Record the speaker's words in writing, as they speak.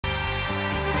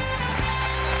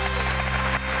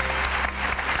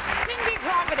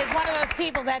of those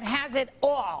people that has it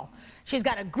all. She's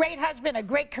got a great husband, a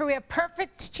great career,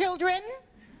 perfect children,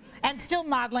 and still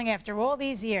modeling after all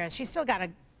these years. She's got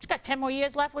 10 more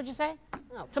years left, would you say?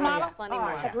 Oh, to model? Plenty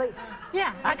more. At least.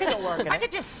 Yeah, I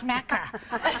could just smack her.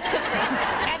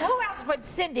 And who else but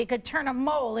Cindy could turn a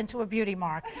mole into a beauty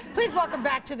mark? Please welcome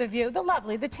back to The View, the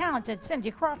lovely, the talented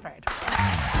Cindy Crawford.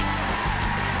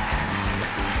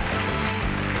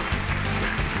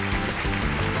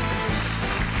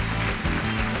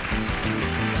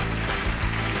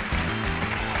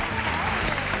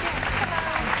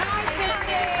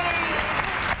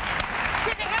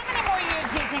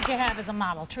 You have as a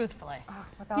model, truthfully?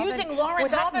 Using Lauren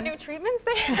with Hutton. all the new treatments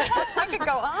they I could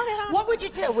go on and on. What would you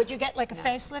do? Would you get like a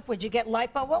facelift? Would you get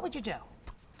lipo? What would you do?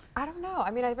 I don't know.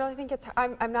 I mean, I really think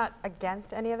I'm not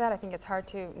against any of that. I think it's hard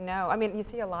to know. I mean, you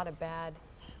see a lot of bad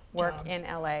work in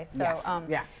LA, so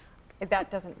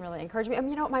that doesn't really encourage me. I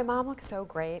mean, you know what? My mom looks so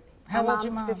great. How my old's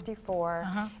your mom's mom?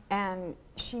 54, and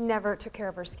she never took care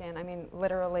of her skin. I mean,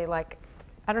 literally, like,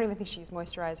 I don't even think she used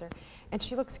moisturizer, and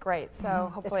she looks great.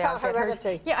 So hopefully, I'll get her.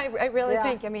 Yeah, I really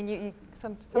think. I mean,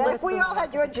 if we all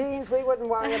had your genes, we wouldn't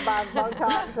worry about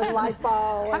Botox and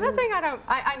lipo. I'm not saying I don't.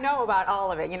 I know about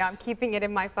all of it. You know, I'm keeping it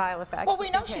in my file of facts. Well, we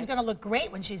know she's going to look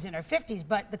great when she's in her 50s,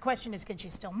 but the question is, can she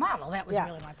still model? That was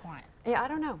really my point. Yeah, I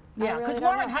don't know. Yeah, because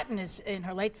Lauren Hutton is in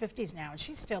her late 50s now, and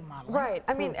she's still modeling. Right.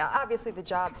 I mean, obviously the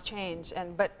jobs change,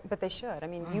 but they should. I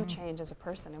mean, you change as a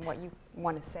person, and what you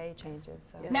want to say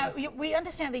changes. So. Now, we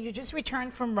understand that you just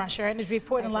returned from Russia, and it's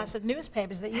reported in lots of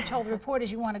newspapers that you told the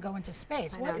reporters you want to go into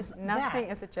space. What is Nothing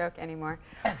is a joke anymore.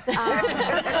 I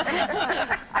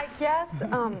guess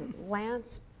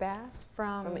Lance Bass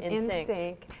from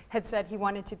NSYNC had said he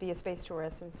wanted to be a space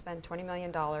tourist and spend $20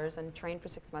 million and train for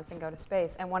 6 months and go to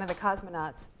space. And one of the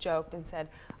cosmonauts joked and said,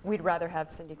 we'd rather have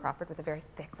Cindy Crawford, with a very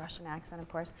thick Russian accent, of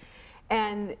course.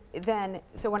 And then,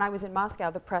 so when I was in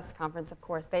Moscow, the press conference, of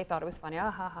course, they thought it was funny.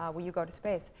 Oh, ha, ha, will you go to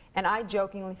space? And I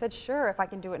jokingly said, sure, if I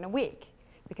can do it in a week,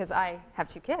 because I have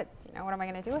 2 kids. You know, what am I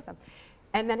going to do with them?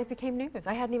 And then it became news.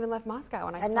 I hadn't even left Moscow,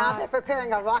 and I saw it. Now they're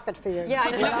preparing a rocket for you. Yeah,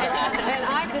 I know. And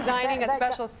I'm designing a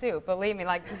special suit. Believe me,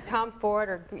 like Tom Ford,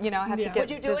 or I have to get.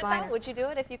 Would you do it though? Would you do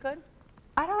it if you could?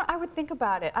 I would think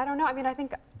about it. I don't know. I mean, I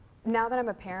think now that I'm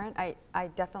a parent, I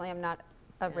definitely am not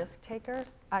a risk taker.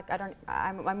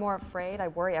 I'm more afraid. I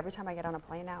worry every time I get on a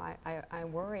plane now. I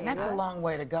worry. And that's a long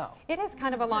way to go. It is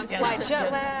kind of a long flight.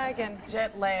 Jet lag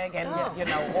and you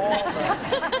know, all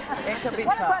the. It could be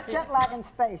tough. tough. What about jet lag in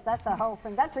space? That's a whole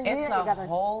thing. That's a year. It's you gotta, a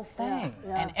whole thing,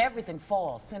 and everything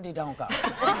falls. Cindy, don't go.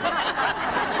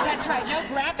 That's right. No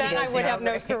gravity. Then I would have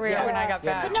no career when I got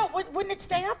back. But no, wouldn't it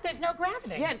stay up? There's no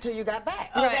gravity. Yeah, until you got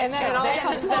back. Oh, and then it all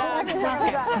comes down.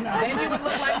 Then you would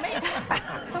look like me.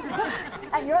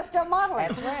 And you're still modeling.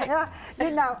 That's right. Yeah.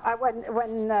 You know,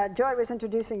 when Joy was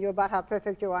introducing you about how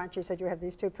perfect you are, and she said you have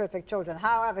these 2 perfect children.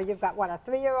 However, you've got, what, a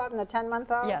 3-year-old and a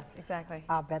 10-month-old? Yes, exactly.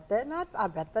 I'll bet they're not. I'll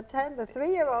bet the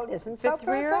 3-year-old isn't so perfect.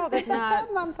 The 3-year-old is not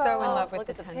so in love with Look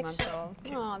the at the 10-month-old.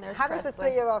 Oh, there's How does the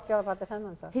 3-year-old feel about the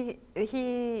 10-month-old? He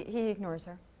ignores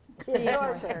her. He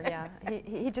ignores her. Yeah.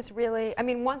 He just really, I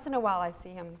mean, once in a while I see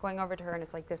him going over to her and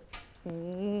it's like this,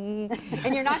 and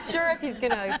you're not sure if he's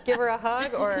going to give her a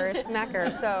hug or smack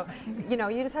her. So, you know,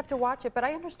 you just have to watch it. But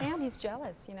I understand he's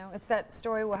jealous, you know. It's that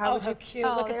story where how would you... cute.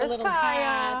 Look at the little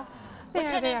hat. What's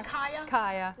her name, Kaya?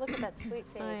 Kaya. Look at that sweet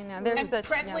face. I know. There's and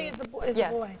Presley is the boy.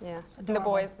 Yes, yeah. The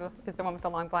boy is the one with the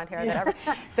long blonde hair.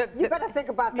 You better think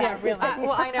about that. Yeah, really.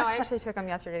 Well, I know. I actually took him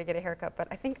yesterday to get a haircut, but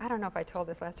I don't know if I told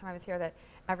this last time I was here, that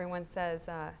everyone says,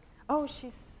 oh,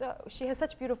 she has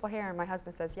such beautiful hair, and my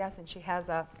husband says, yes, and she has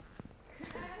a...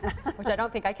 which I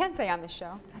don't think I can say on this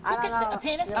show. A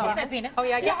penis? You said penis. Oh,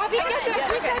 yeah, I guess. We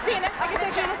said penis. I can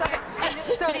say penis. Okay.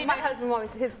 So my husband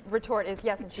always, his retort is,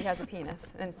 yes, and she has a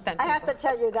penis. And then I have to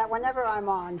tell you that whenever I'm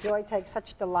on, Joy takes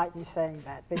such delight in saying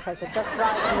that, because it just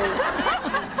drives me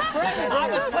I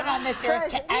was put on this earth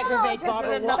to aggravate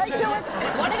Barbara Walters.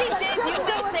 One of these days you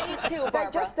may say it too, Barbara. They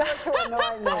just do it to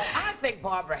annoy me. I think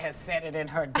Barbara has said it in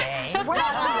her day. Not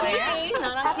on TV.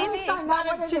 Not on At least I know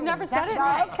what it She's is. never said it.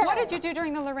 Okay. What did you do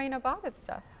during the Lorena Bobbitt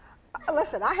stuff?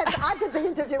 Listen, I did the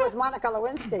interview with Monica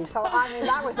Lewinsky, so I mean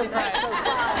that was intensely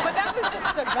fun. But that was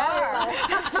just cigar.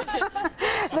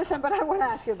 Listen, but I want to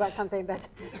ask you about something that,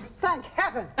 thank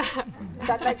heaven,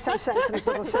 that makes some sense and it's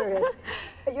a little serious.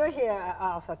 You're here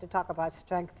also to talk about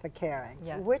strength for caring,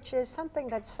 which is something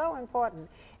that's so important,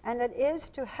 and it is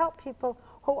to help people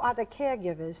who are the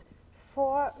caregivers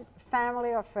for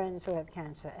family or friends who have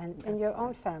cancer. And in your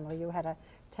own family, you had a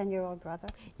 10-year-old brother?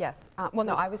 Yes. Well,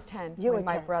 no, I was 10 you when were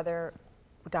my 10. brother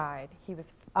died. He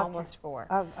was almost 4.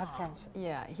 Of cancer.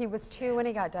 Yeah, he was 2 when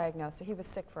he got diagnosed, so he was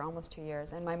sick for almost 2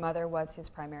 years, and my mother was his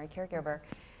primary caregiver.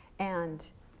 And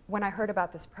when I heard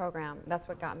about this program, that's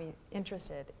what got me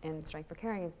interested in Strength for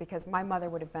Caring, is because my mother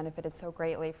would have benefited so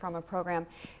greatly from a program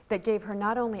that gave her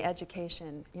not only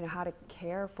education, you know, how to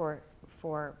care for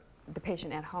the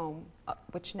patient at home,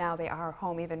 which now they are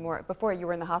home even more. Before you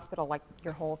were in the hospital, like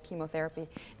your whole chemotherapy.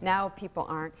 Now people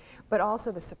aren't, but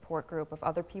also the support group of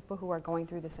other people who are going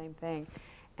through the same thing.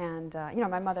 And you know,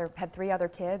 my mother had 3 other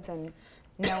kids and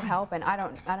no help, and I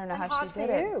don't know how she did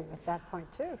it. You at that point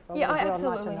too. For yeah, a girl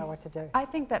absolutely. Not to know what to do. I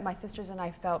think that my sisters and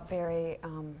I felt very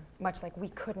much like we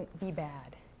couldn't be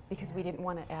bad because we didn't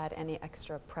want to add any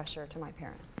extra pressure to my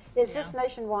parents. Is this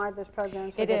nationwide, this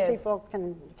program, so it that is. People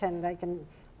can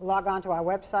log on to our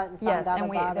website and find out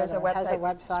about it? There's a website,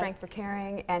 website, Strength for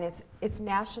Caring, and it's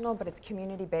national, but it's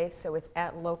community-based, so it's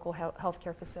at local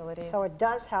healthcare facilities. So it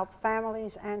does help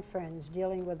families and friends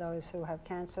dealing with those who have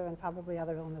cancer and probably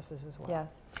other illnesses as well. Yes.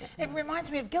 It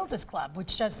reminds me of Gilda's Club,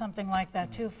 which does something like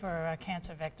that too for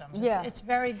cancer victims. Yeah. It's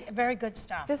very, very good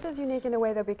stuff. This is unique in a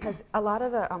way, though, because a lot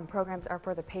of the programs are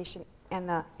for the patient and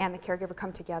the caregiver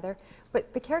come together,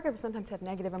 but the caregivers sometimes have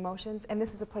negative emotions, and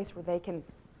this is a place where they can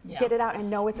get it out and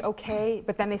know it's okay,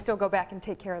 but then they still go back and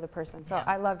take care of the person. So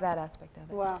I love that aspect of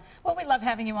it. Wow. Well, we love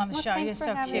having you on the show. You're thanks for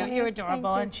so having cute. me. You're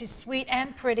adorable, Thank you. and she's sweet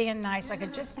and pretty and nice. I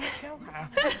could just kill her.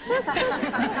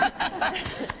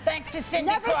 Thanks to Cindy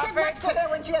Never sit Crawford. next to her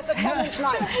when she has a 10-inch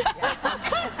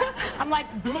knife. I'm like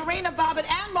Lorena Bobbitt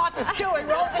and Martha Stewart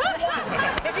rolled into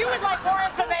one. If you would like more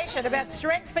information about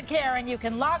Strength for Caring, you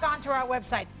can log on to our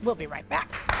website. We'll be right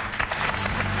back.